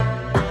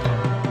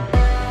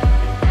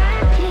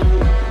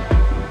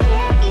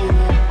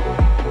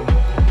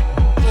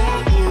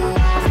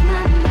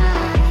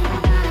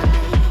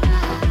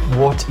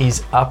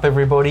is up,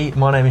 everybody?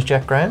 My name is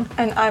Jack Graham.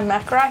 And I'm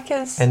Mac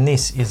Rikers. And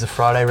this is a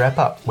Friday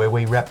wrap-up, where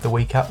we wrap the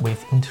week up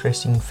with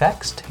interesting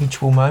facts,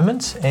 teachable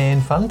moments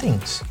and fun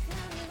things.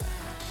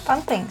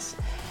 Fun things.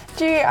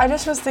 I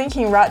just was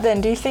thinking right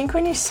then, do you think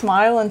when you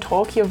smile and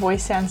talk, your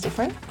voice sounds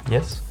different?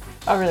 Yes.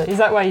 Oh, really? Is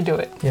that why you do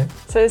it? Yeah.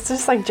 So it's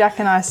just like Jack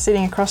and I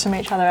sitting across from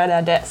each other at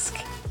our desk,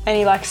 and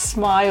he like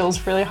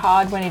smiles really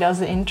hard when he does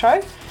the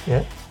intro.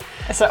 Yeah.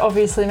 So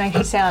obviously makes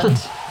you sound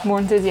more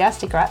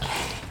enthusiastic, right?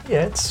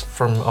 Yeah, it's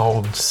from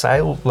old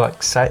sales,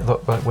 like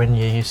when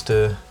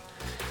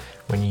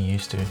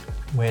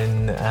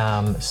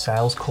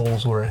sales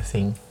calls were a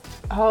thing.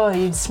 Oh,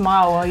 you'd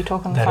smile while you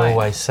talk on the phone. They'd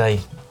always say,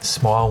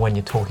 smile when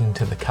you're talking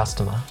to the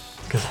customer,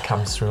 because it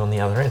comes through on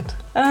the other end.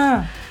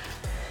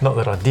 Not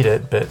that I did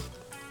it, but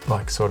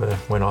like sort of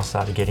when I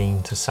started getting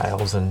into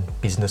sales and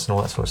business and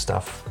all that sort of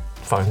stuff,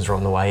 phones are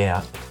on the way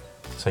out,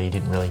 so you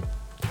didn't really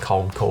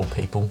cold call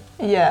people.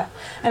 Yeah,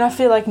 and I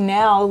feel like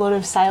now a lot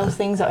of sales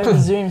things are over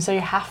Zoom, so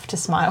you have to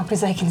smile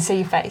because they can see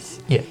your face.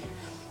 Yeah.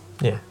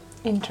 Yeah.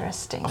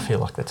 Interesting. I feel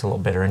like that's a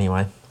lot better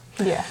anyway.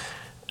 Yeah.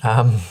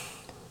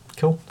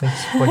 Cool,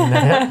 thanks for pointing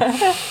that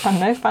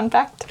out. Fun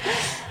fact.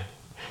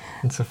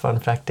 It's a fun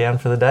fact down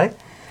for the day.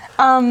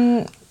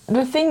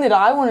 The thing that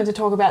I wanted to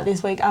talk about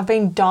this week, I've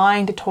been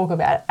dying to talk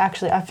about it,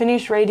 actually. I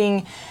finished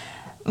reading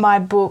my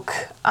book,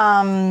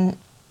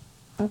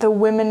 the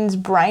Women's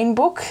Brain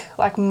book,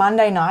 like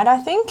Monday night, I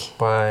think.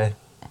 By?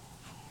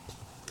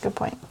 Good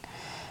point.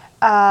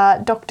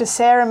 Dr.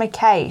 Sarah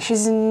McKay.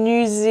 She's a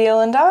New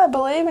Zealander, I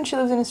believe, and she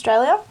lives in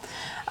Australia.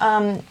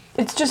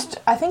 It's just,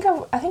 I think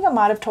I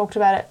might have talked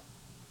about it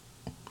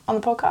on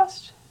the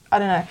podcast. I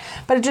don't know.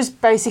 But it just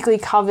basically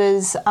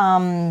covers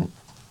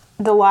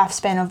the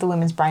lifespan of the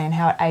women's brain and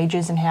how it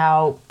ages and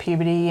how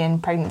puberty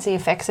and pregnancy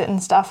affects it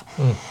and stuff.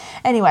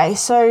 Anyway,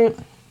 so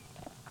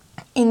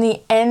in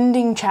the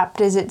ending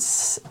chapters,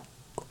 it's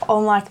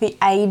on like the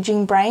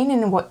aging brain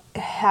and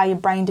how your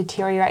brain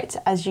deteriorates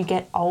as you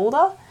get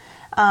older.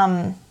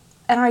 And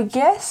I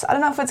guess, I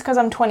don't know if it's because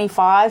I'm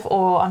 25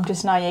 or I'm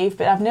just naive,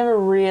 but I've never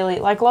really,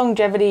 like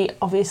longevity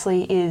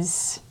obviously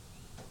is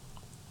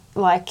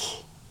like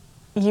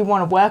you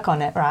want to work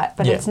on it, right?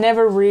 But It's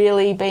never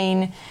really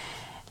been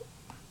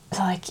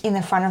like in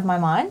the front of my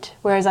mind.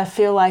 Whereas I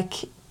feel like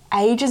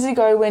ages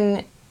ago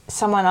when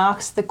someone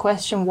asked the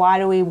question, why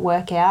do we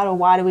work out or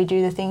why do we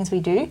do the things we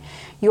do?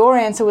 Your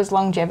answer was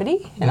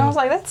longevity. And I was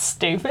like, that's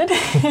stupid.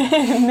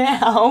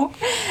 Now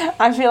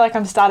I feel like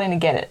I'm starting to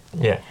get it.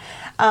 Yeah.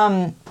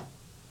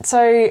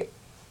 So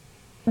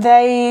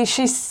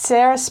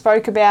Sarah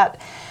spoke about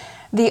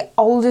the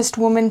oldest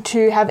woman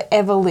to have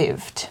ever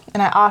lived.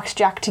 And I asked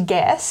Jack to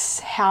guess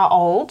how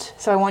old.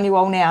 So I want you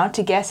all now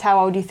to guess how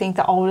old you think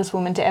the oldest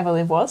woman to ever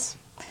live was.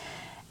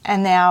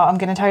 And now I'm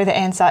going to tell you the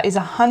answer is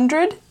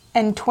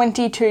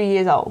 122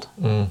 years old.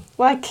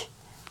 Like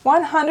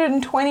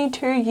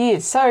 122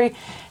 years. So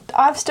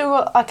I've still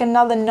got like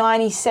another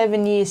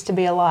 97 years to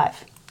be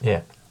alive.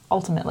 Yeah.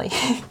 Ultimately,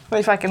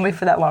 if I can live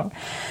for that long.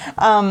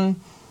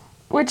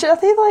 Which I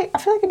feel like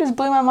it just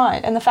blew my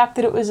mind. And the fact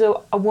that it was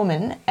a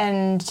woman,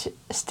 and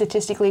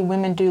statistically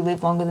women do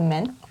live longer than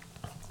men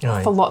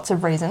for lots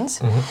of reasons.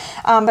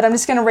 But I'm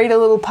just going to read a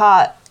little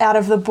part out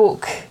of the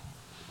book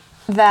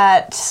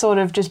that sort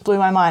of just blew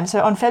my mind.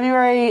 So on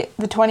February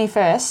the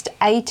 21st,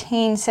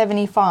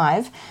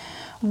 1875,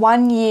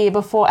 1 year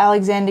before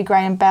Alexander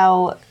Graham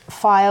Bell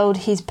filed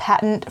his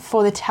patent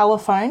for the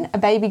telephone, a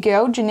baby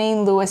girl,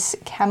 Janine Lewis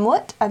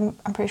Camlet, I'm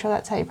pretty sure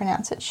that's how you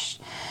pronounce it,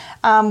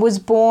 was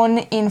born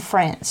in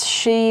France.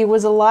 She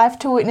was alive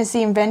to witness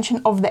the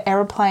invention of the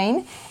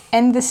aeroplane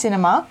and the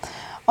cinema.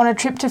 On a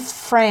trip to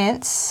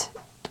France,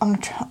 on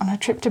a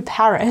trip to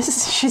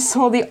Paris, she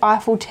saw the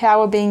Eiffel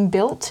Tower being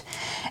built,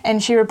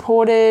 and she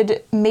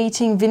reported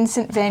meeting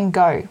Vincent van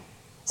Gogh.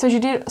 So she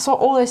saw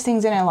all those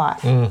things in her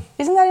life.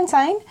 Isn't that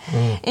insane?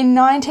 In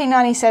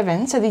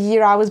 1997, so the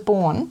year I was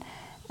born,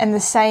 and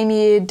the same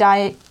year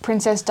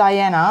Princess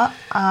Diana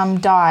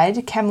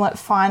died, Camlet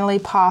finally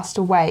passed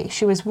away.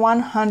 She was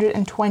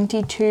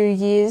 122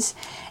 years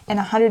and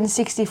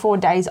 164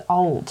 days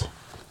old.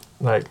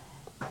 Like,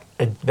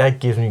 that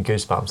gives me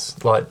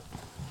goosebumps. Like,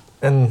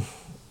 and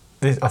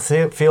I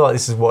feel like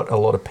this is what a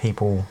lot of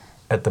people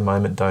at the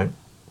moment don't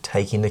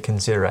take into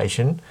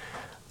consideration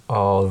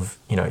of,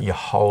 your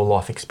whole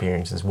life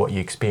experiences, what you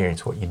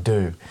experience, what you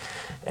do.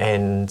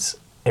 And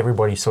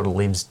everybody sort of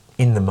lives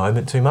in the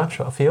moment too much,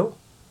 I feel.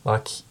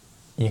 Like,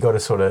 you got to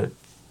sort of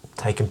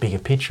take a bigger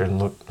picture and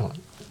look.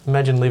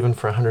 Imagine living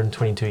for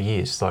 122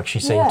 years. Like,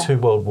 she's seen 2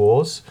 world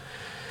wars.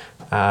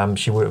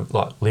 She would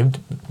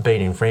have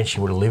being in France,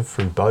 she would have lived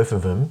through both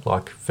of them,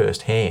 like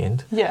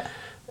firsthand. Yeah.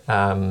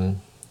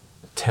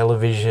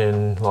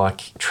 Television,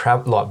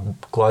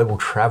 global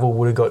travel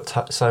would have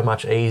got so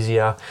much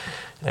easier.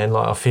 And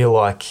I feel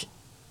like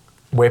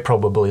we're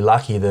probably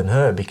luckier than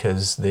her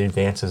because the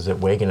advances that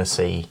we're going to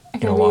see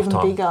in a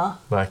lifetime, even bigger.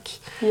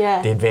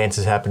 The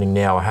advances happening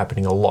now are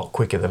happening a lot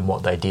quicker than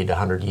what they did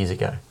 100 years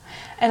ago.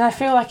 And I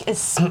feel like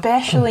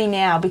especially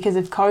now because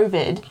of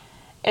COVID,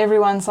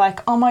 everyone's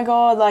like, oh my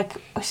God, like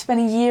I spent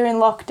a year in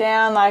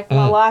lockdown, like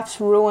my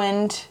life's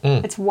ruined.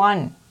 It's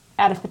one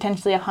out of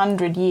potentially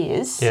 100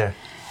 years. Yeah.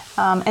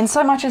 And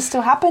so much has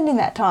still happened in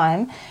that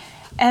time.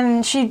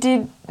 And she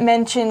did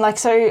mention, like,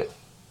 so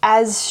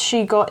as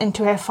she got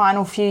into her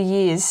final few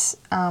years,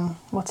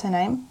 what's her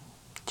name?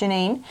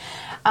 Janine.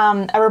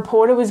 A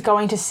reporter was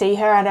going to see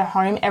her at her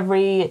home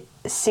every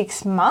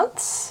 6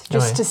 months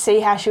just to see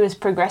how she was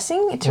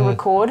progressing, to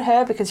record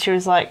her, because she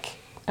was like,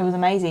 it was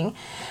amazing.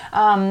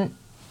 And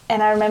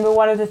I remember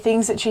one of the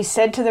things that she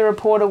said to the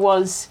reporter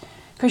was,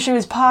 because she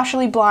was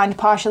partially blind,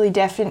 partially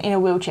deaf and in a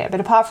wheelchair, but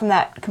apart from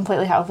that,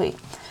 completely healthy.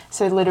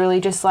 So literally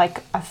just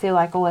like, I feel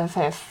like all of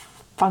her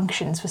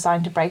functions were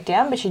starting to break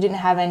down, but she didn't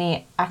have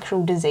any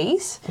actual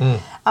disease.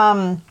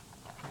 And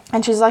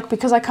she's like,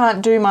 because I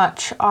can't do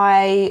much,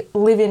 I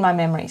live in my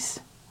memories.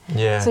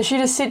 Yeah. So she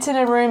just sits in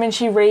her room and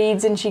she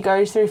reads and she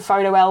goes through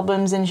photo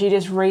albums and she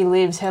just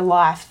relives her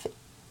life.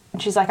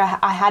 And she's like,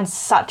 I had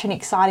such an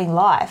exciting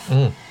life.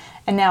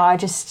 And now I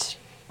just,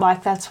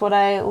 like, that's what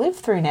I live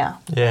through now.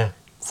 Yeah.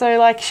 So,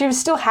 like, she was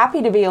still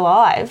happy to be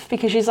alive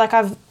because she's like,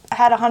 I've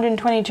had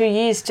 122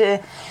 years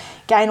to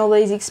gain all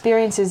these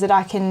experiences that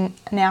I can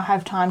now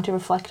have time to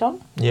reflect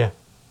on. Yeah.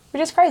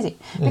 Which is crazy.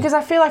 Because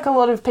I feel like a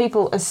lot of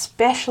people,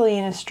 especially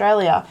in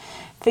Australia,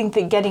 think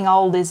that getting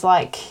old is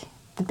like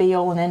the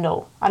be-all and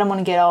end-all. I don't want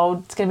to get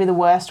old. It's going to be the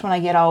worst when I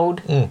get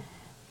old.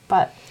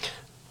 But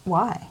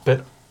why?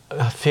 But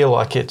I feel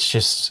like it's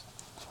just,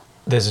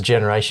 there's a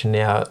generation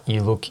now,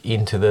 you look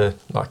into the,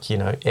 like, you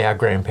know, our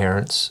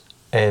grandparents,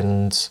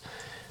 and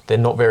they're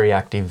not very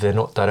active. They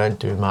don't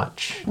do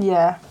much.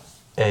 Yeah.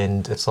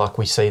 And it's like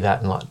we see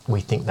that and like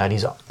we think that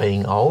is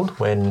being old,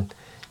 when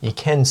you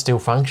can still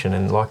function,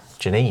 and like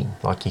Janine,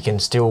 like you can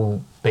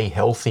still be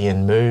healthy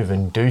and move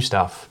and do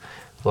stuff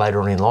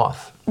later on in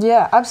life.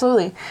 Yeah,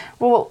 absolutely.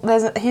 Well,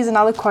 here's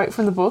another quote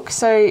from the book.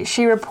 So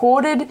she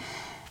reportedly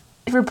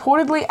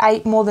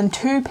ate more than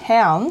 2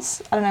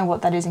 pounds, I don't know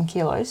what that is in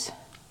kilos.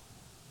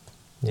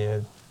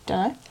 Yeah.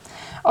 Don't know.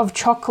 Of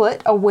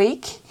chocolate a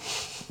week,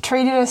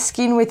 treated her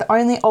skin with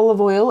only olive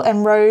oil,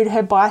 and rode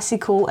her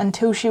bicycle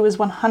until she was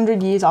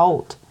 100 years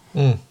old.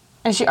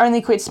 And she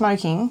only quit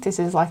smoking, this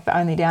is like the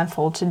only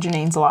downfall to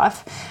Janine's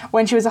life,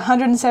 when she was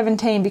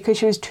 117 because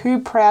she was too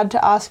proud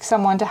to ask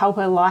someone to help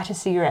her light a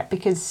cigarette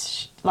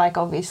because, like,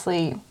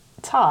 obviously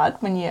it's hard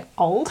when you're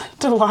old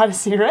to light a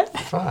cigarette.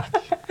 Fuck.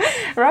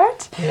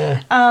 Right?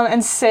 Yeah.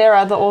 And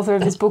Sarah, the author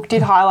of this book,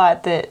 did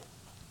highlight that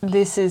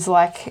this is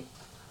like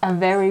a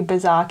very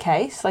bizarre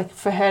case, like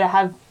for her to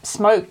have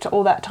smoked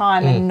all that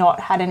time and not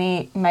had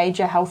any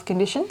major health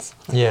conditions.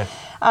 Yeah.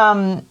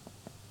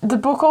 The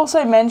book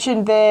also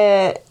mentioned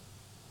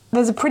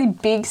there's a pretty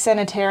big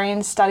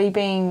sanitarian study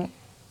being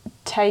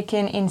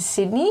taken in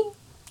Sydney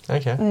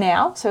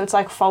now. So it's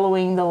like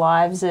following the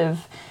lives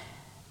of,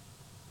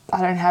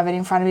 I don't have it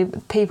in front of me,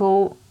 but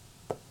people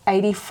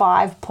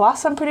 85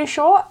 plus, I'm pretty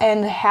sure,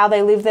 and how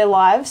they live their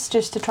lives,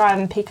 just to try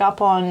and pick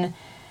up on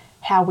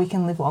how we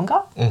can live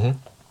longer.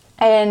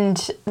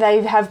 And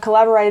they have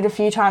collaborated a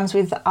few times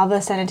with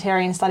other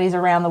sanitarian studies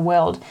around the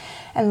world.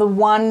 And the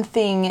one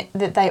thing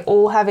that they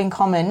all have in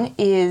common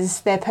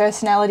is their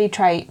personality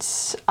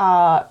traits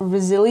are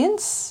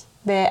resilience,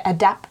 they're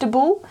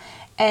adaptable,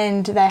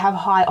 and they have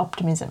high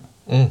optimism.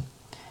 And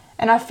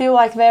I feel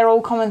like they're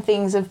all common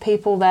things of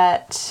people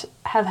that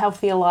have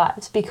healthier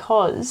lives,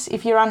 because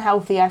if you're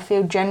unhealthy, I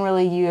feel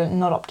generally you're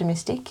not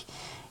optimistic.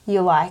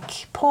 You're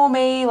like, poor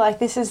me, like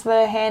this is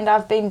the hand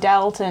I've been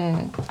dealt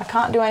and I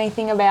can't do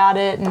anything about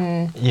it.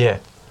 And yeah.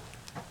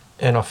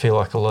 And I feel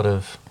like a lot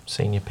of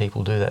senior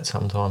people do that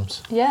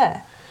sometimes.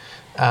 Yeah.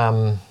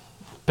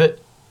 But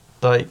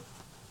like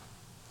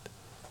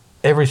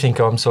everything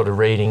I'm sort of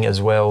reading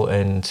as well,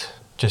 and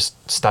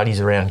just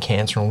studies around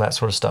cancer and all that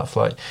sort of stuff,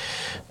 like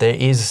there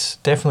is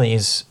definitely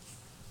is,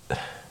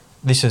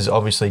 this is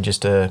obviously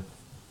just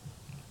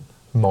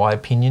my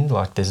opinion,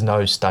 like there's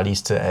no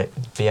studies to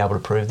be able to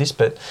prove this,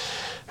 but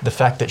the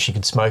fact that she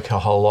could smoke her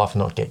whole life and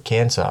not get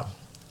cancer,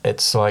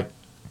 it's like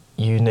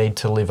you need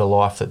to live a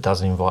life that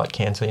doesn't invite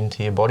cancer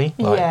into your body.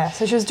 Like, yeah,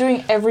 so she was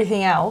doing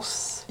everything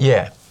else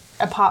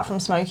apart from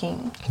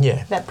smoking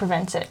that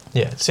prevents it.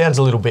 Yeah, it sounds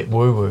a little bit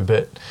woo-woo,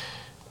 but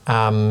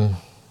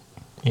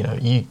you know,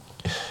 you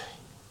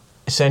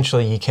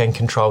essentially you can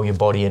control your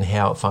body and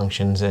how it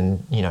functions,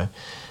 and you know,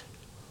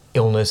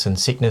 illness and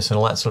sickness and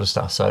all that sort of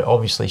stuff. So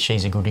obviously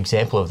she's a good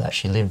example of that.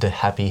 She lived a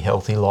happy,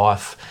 healthy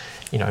life,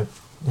 you know,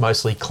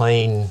 mostly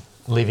clean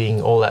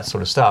living, all that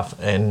sort of stuff,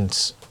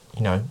 and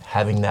you know,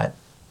 having that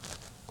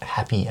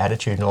happy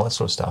attitude and all that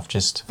sort of stuff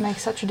just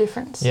makes such a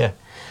difference. Yeah.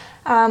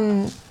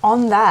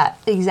 On that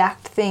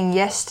exact thing,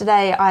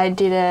 yesterday I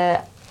did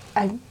a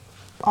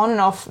on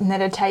and off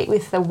meditate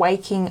with the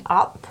Waking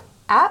Up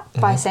app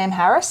by Sam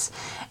Harris,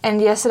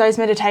 and yesterday's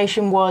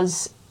meditation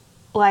was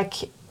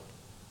like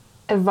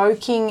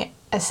evoking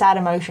a sad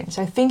emotion.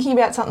 So thinking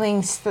about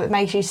something that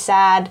makes you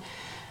sad,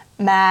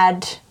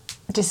 mad,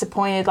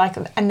 disappointed, like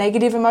a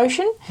negative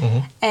emotion,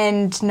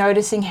 and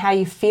noticing how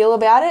you feel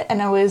about it.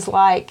 And it was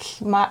like,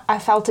 I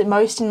felt it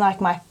most in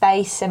like my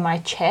face and my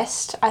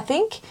chest, I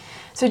think.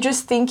 So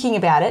just thinking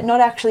about it,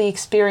 not actually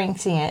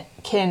experiencing it,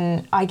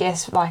 can, I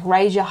guess, like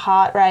raise your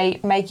heart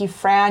rate, make you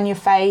frown your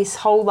face,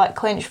 hold like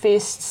clenched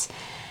fists.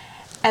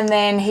 And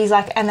then he's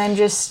like, and then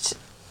just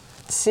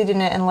sit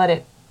in it and let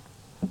it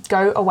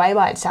go away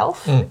by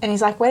itself. And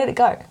he's like, where did it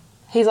go?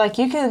 He's like,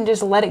 you can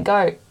just let it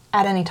go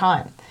at any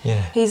time.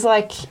 Yeah. He's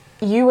like,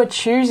 you are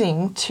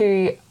choosing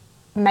to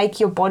make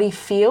your body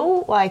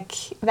feel like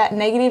that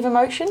negative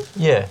emotion.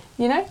 Yeah.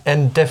 You know?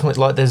 And definitely,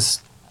 like,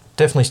 there's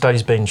definitely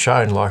studies being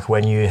shown, like,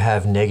 when you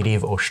have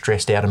negative or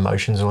stressed out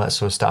emotions and all that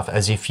sort of stuff,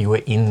 as if you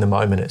were in the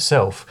moment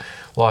itself,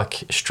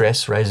 like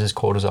stress raises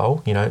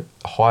cortisol, you know,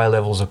 higher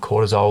levels of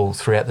cortisol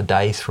throughout the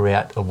day,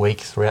 throughout a week,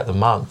 throughout the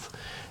month,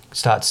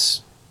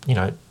 starts, you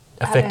know,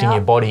 affecting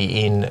your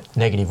body in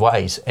negative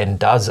ways, and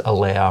does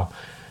allow,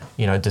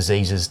 you know,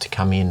 diseases to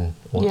come in,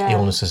 or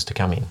illnesses to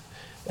come in.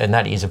 And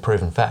that is a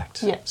proven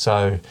fact. Yeah.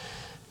 So,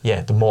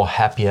 yeah, the more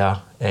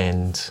happier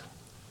and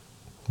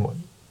more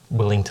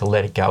willing to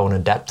let it go and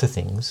adapt to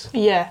things.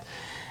 Yeah.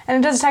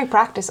 And it does take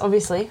practice,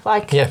 obviously.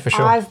 Like, yeah, for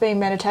sure. I've been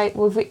meditating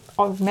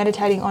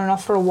on and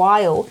off for a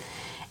while,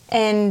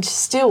 and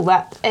still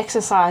that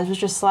exercise was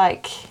just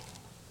like,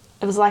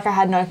 it was like I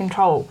had no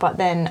control, but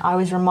then I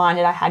was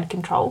reminded I had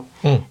control.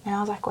 And I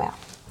was like, wow.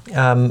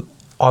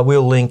 I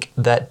will link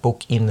that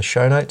book in the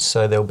show notes,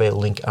 so there'll be a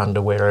link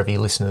under wherever you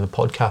listen to the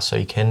podcast, so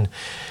you can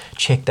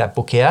check that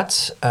book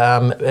out.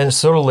 And it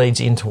sort of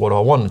leads into what I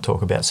wanted to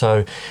talk about.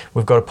 So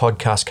we've got a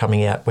podcast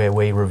coming out where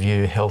we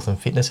review health and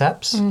fitness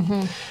apps.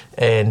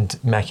 And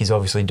Mackie's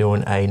obviously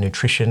doing a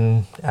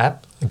nutrition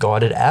app, a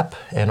guided app,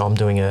 and I'm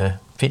doing a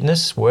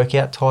fitness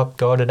workout type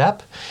guided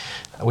app.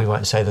 We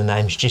won't say the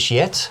names just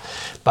yet,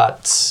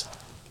 but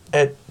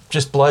it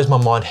just blows my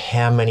mind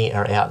how many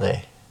are out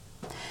there.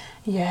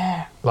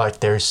 Yeah. Like,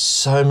 there's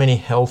so many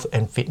health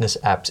and fitness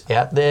apps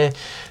out there.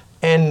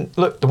 And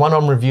look, the one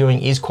I'm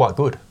reviewing is quite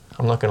good.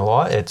 I'm not going to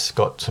lie. It's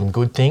got some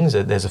good things.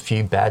 There's a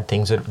few bad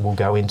things that we'll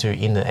go into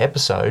in the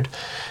episode.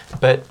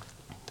 But,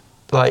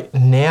 like,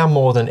 now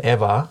more than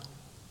ever,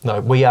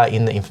 we are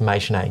in the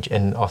information age,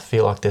 and I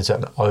feel like there's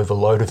an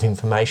overload of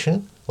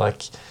information.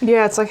 Like,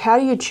 yeah, it's like, how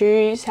do you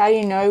choose? How do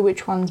you know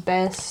which one's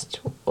best?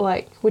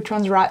 Like, which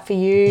one's right for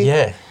you?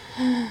 Yeah.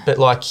 But,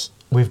 like,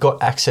 we've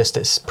got access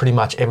to pretty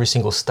much every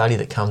single study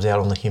that comes out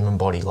on the human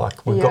body.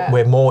 Like,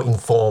 we're more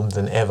informed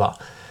than ever,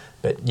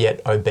 but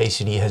yet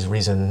obesity has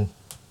risen,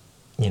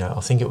 you know,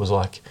 I think it was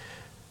like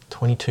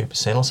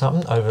 22% or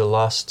something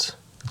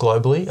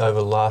globally over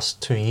the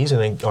last 2 years.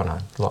 And then,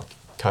 like,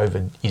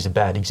 COVID is a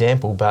bad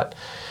example, but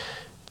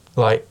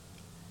like,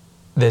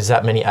 there's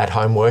that many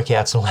at-home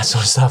workouts and all that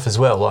sort of stuff as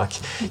well. Like,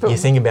 you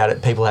think about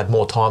it, people had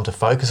more time to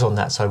focus on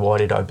that, so why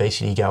did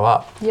obesity go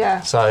up?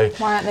 Yeah. So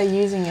why aren't they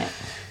using it?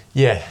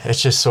 Yeah, it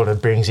just sort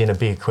of brings in a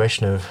big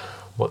question of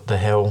what the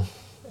hell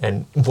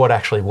and what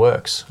actually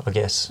works, I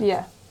guess.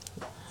 Yeah.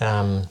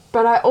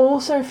 But I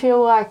also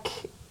feel like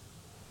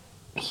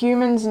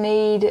humans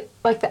need,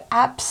 like, the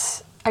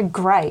apps are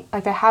great.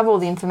 Like, they have all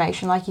the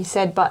information, like you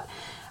said, but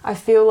I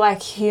feel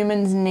like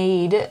humans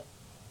need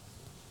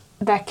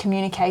that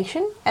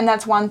communication. And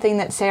that's one thing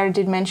that Sarah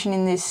did mention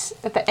in this,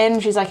 at the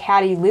end, she's like, how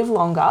do you live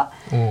longer?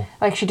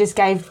 Like, she just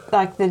gave,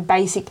 like, the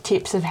basic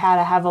tips of how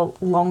to have a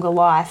longer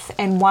life.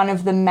 And one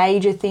of the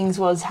major things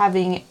was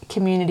having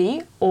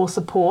community or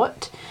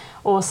support,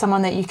 or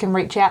someone that you can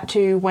reach out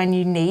to when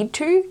you need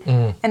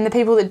to. And the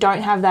people that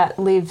don't have that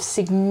live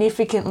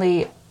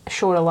significantly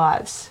shorter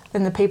lives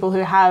than the people who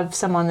have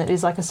someone that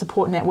is like a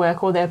support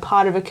network, or they're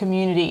part of a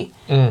community.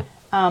 And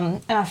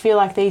I feel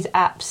like these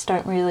apps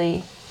don't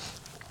really...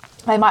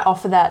 They might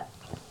offer that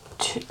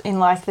in,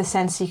 like, the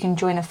sense you can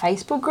join a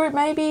Facebook group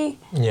maybe.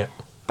 Yeah.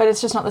 But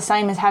it's just not the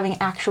same as having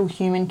actual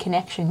human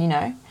connection, you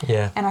know?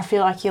 Yeah. And I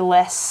feel like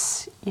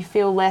you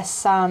feel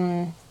less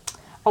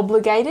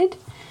obligated.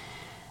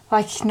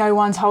 Like, no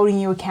one's holding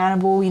you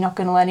accountable. You're not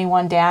going to let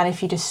anyone down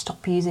if you just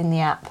stop using the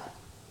app,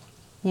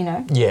 you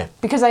know? Yeah.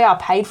 Because they are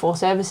paid for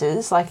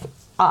services, like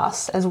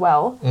us as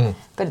well.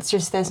 But it's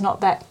just, there's not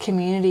that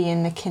community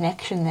and the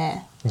connection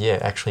there. Yeah,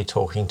 actually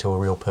talking to a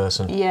real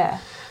person. Yeah.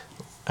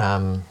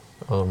 I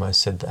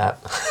almost said the app.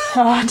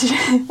 Oh, did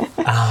you?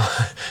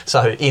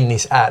 So in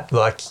this app,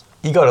 like,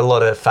 you got a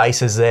lot of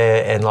faces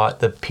there, and like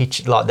the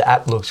pitch, like the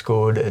app looks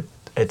good.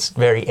 It's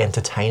very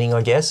entertaining,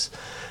 I guess.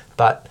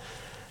 But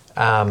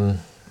yeah,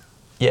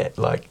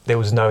 like, there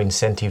was no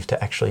incentive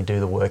to actually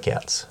do the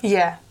workouts.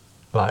 Yeah.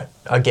 Like,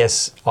 I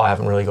guess I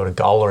haven't really got a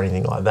goal or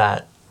anything like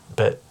that.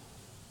 But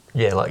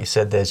yeah, like you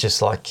said, there's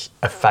just like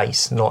a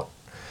face, not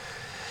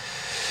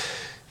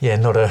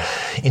a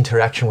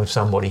interaction with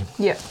somebody.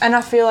 Yeah, and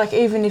I feel like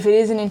even if it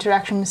is an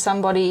interaction with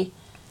somebody,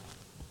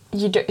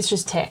 it's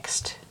just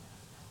text.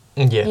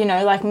 Yeah. You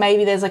know, like,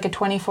 maybe there's like a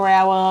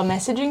 24-hour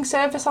messaging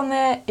service on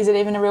there. Is it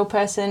even a real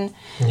person?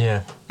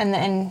 Yeah. And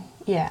then,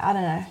 yeah, I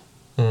don't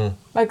know.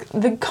 Like,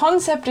 the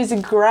concept is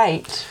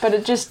great, but I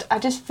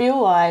just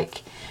feel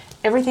like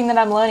everything that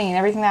I'm learning and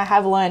everything that I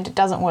have learned, it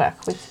doesn't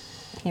work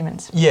with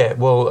humans. Yeah,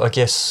 well, I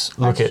guess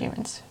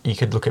Humans. you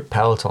could look at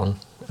Peloton.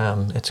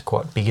 It's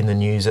quite big in the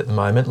news at the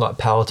moment. Like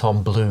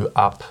Peloton blew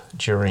up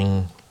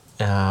during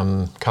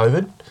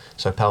COVID.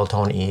 So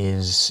Peloton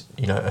is,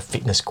 a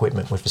fitness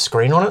equipment with a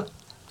screen on it,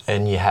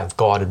 and you have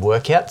guided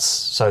workouts.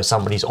 So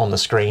somebody's on the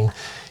screen,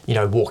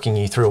 walking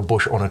you through a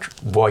bush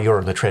while you're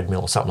on the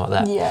treadmill or something like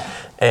that. Yeah.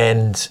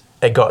 And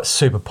it got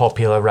super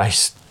popular,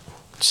 raised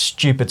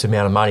stupid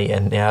amount of money,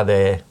 and now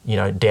they're,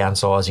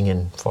 downsizing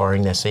and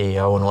firing their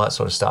CEO and all that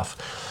sort of stuff.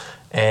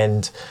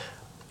 And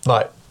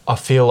I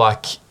feel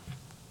like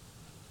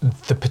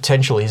the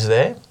potential is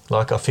there.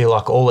 I feel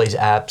like all these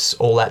apps,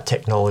 all that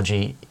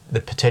technology,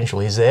 the potential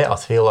is there. I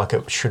feel like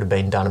it should have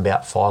been done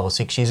about 5 or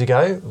 6 years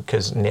ago,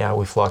 because now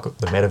with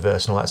the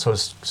metaverse and all that sort of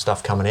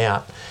stuff coming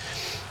out,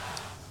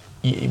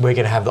 we're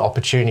going to have the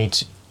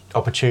opportunity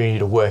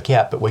to work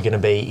out, but we're going to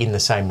be in the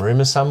same room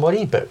as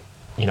somebody, but,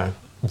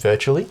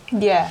 virtually.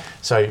 Yeah.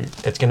 So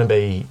it's going to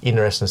be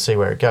interesting to see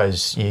where it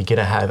goes. You're going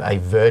to have a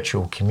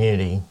virtual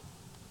community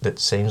that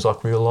seems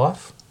like real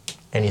life.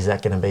 And is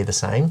that going to be the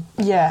same?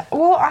 Yeah.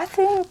 Well, I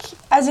think,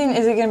 is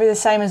it going to be the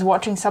same as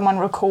watching someone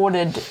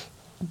recorded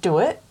do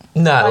it?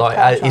 No,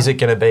 is it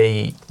going to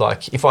be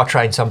if I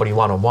train somebody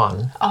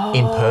one-on-one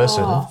in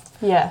person?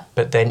 Yeah.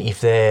 But then if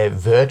they're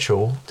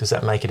virtual, does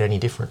that make it any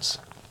difference?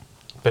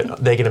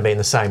 But they're going to be in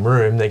the same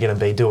room. They're going to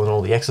be doing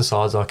all the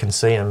exercise. I can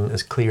see them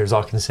as clear as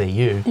I can see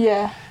you.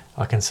 Yeah.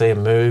 I can see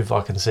them move.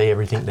 I can see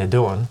everything they're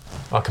doing.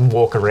 I can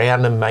walk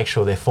around them, make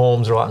sure their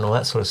form's right and all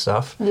that sort of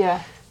stuff.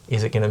 Yeah.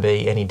 Is it going to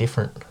be any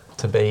different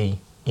to be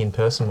in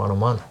person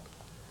one-on-one?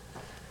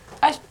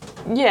 I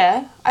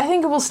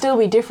think it will still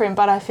be different,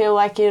 but I feel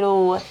like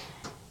it'll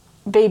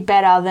be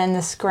better than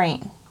the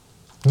screen.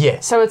 Yeah.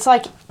 So it's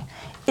like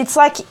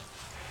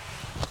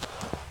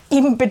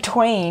in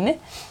between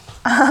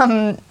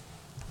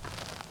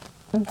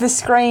the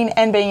screen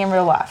and being in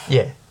real life.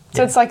 Yeah.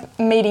 So it's like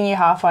meeting you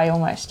halfway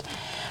almost.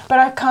 But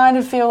I kind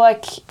of feel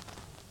like,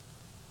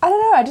 I don't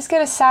know, I just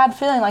get a sad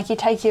feeling like you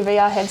take your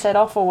VR headset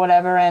off or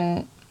whatever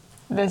and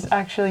there's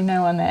actually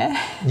no one there.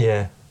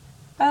 Yeah.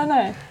 I don't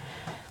know.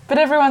 But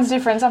everyone's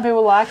different. Some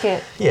people like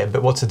it. Yeah,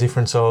 but what's the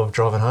difference of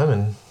driving home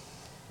and,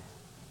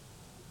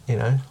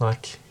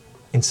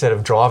 instead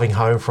of driving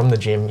home from the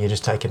gym, you're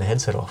just taking the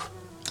headset off?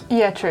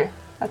 Yeah, true.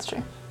 That's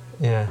true.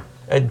 Yeah.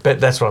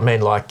 But that's what I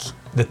mean.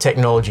 The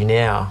technology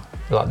now,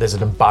 there's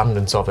an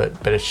abundance of it,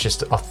 but it's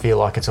just, I feel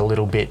like it's a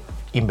little bit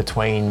in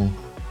between,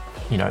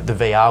 the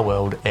VR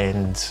world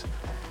and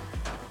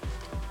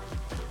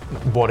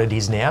what it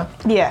is now.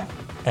 Yeah.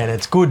 And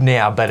it's good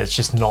now, but it's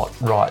just not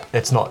right.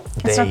 It's not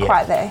there It's not yet.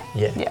 quite there.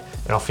 Yeah. Yeah.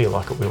 And I feel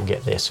like it will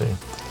get there soon.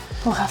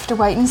 We'll have to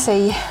wait and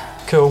see.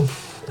 Cool.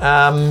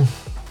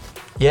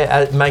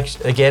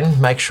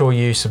 Make sure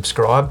you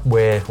subscribe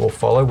or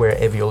follow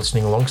wherever you're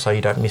listening along so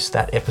you don't miss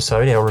that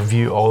episode, our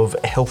review of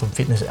health and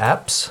fitness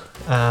apps.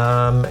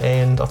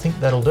 And I think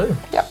that'll do.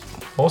 Yep.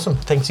 Awesome.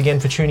 Thanks again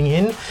for tuning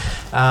in.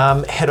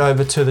 Head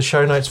over to the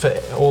show notes for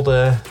all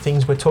the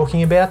things we're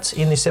talking about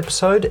in this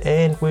episode,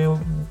 and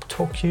we'll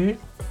talk to you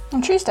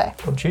On Tuesday.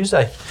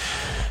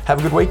 Have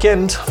a good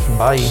weekend.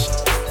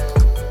 Bye.